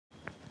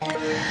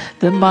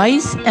The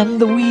Mice and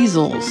the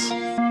Weasels.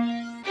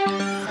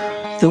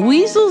 The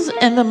weasels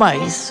and the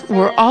mice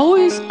were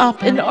always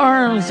up in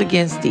arms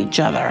against each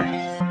other.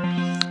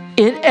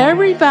 In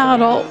every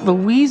battle, the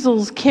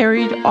weasels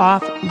carried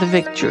off the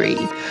victory,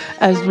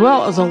 as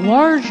well as a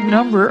large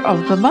number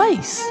of the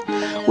mice,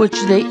 which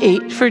they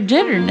ate for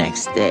dinner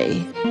next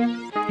day.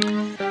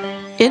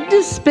 In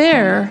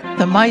despair,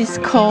 the mice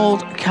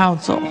called a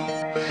council,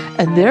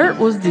 and there it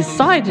was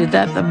decided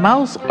that the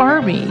mouse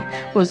army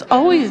was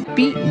always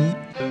beaten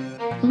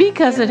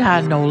because it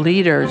had no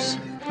leaders.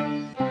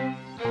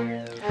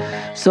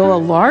 So a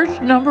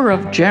large number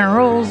of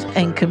generals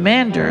and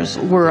commanders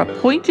were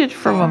appointed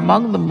from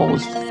among the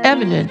most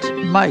eminent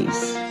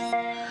mice.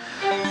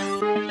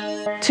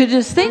 To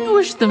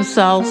distinguish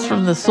themselves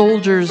from the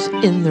soldiers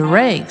in the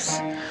ranks,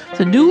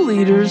 the new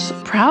leaders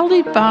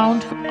proudly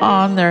bound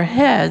on their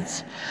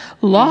heads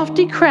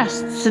lofty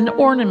crests and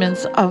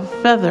ornaments of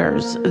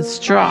feathers and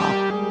straw.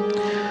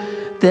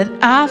 Then,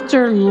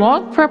 after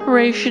long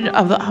preparation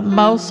of the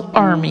mouse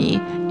army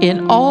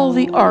in all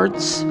the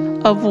arts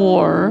of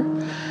war,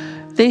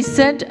 they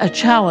sent a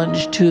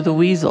challenge to the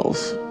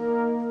weasels.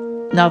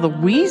 Now the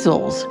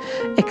weasels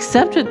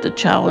accepted the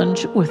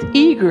challenge with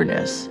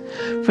eagerness,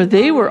 for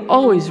they were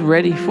always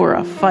ready for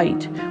a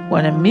fight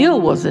when a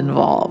meal was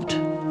involved.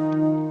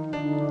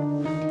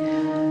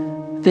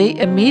 They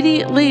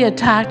immediately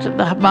attacked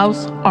the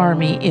mouse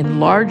army in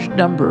large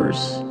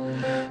numbers.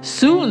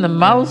 Soon the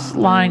mouse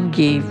line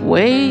gave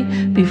way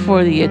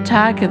before the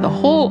attack, and the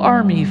whole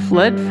army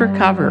fled for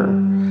cover.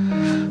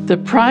 The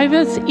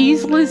privates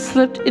easily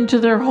slipped into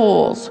their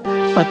holes,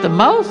 but the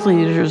mouse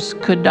leaders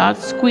could not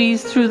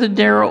squeeze through the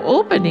narrow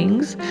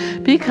openings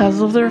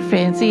because of their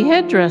fancy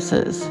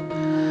headdresses.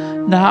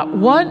 Not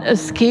one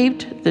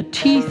escaped the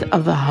teeth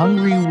of the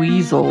hungry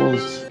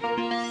weasels.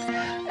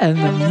 And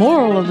the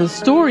moral of the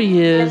story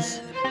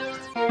is,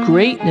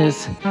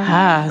 greatness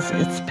has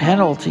its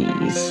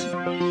penalties.